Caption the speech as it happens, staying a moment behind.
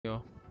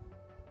to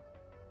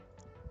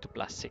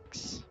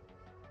 +6.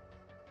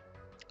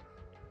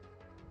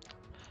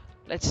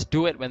 Let's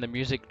do it when the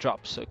music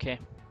drops, okay?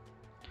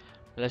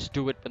 Let's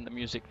do it when the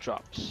music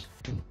drops.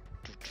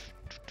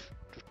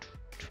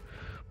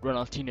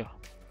 Ronaldinho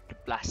to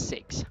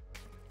 +6.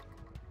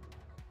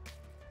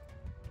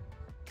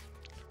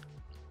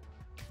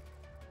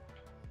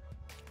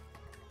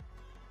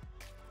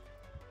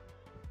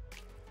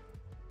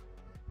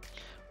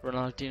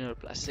 Ronaldinho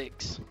to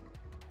 +6.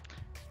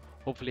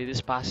 Hopefully this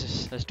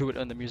passes. Let's do it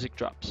when the music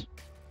drops.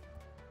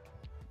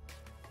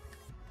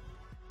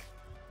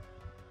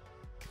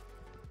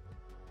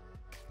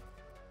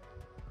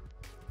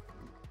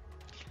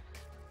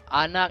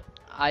 Anak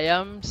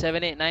Ayam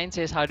 789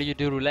 says, how do you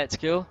do roulette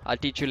skill? I'll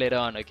teach you later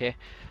on, okay?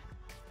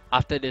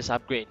 After this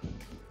upgrade.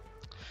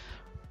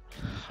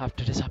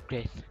 After this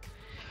upgrade.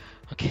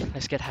 Okay,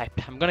 let's get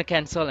hyped. I'm gonna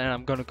cancel and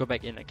I'm gonna go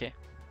back in, okay?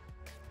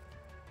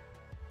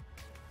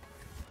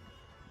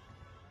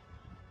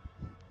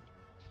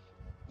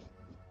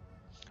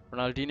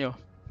 Ronaldinho.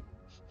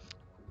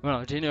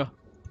 Ronaldinho.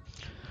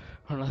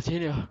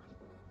 Ronaldinho.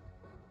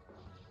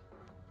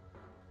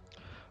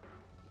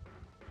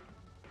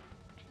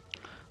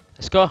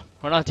 Let's go.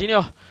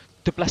 Ronaldinho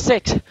to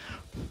 +6.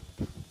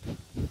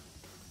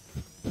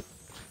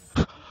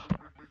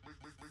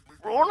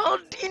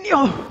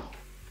 Ronaldinho!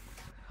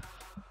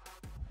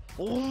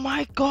 Oh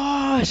my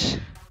gosh!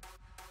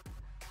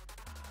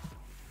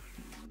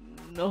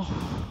 No.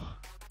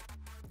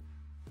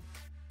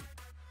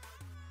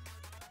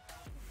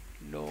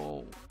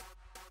 No.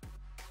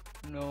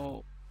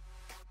 No.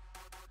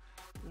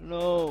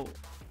 No.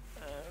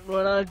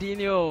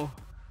 Ronaldinho.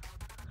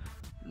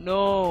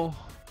 No.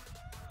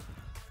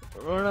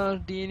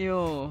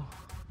 Ronaldinho.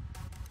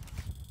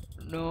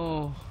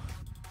 No.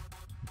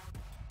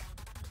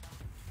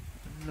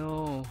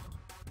 No.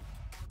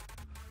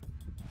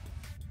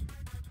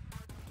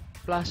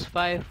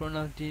 +5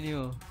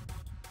 Ronaldinho.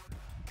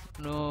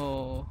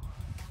 No.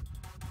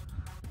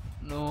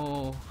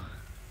 No.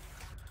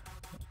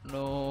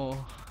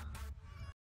 No.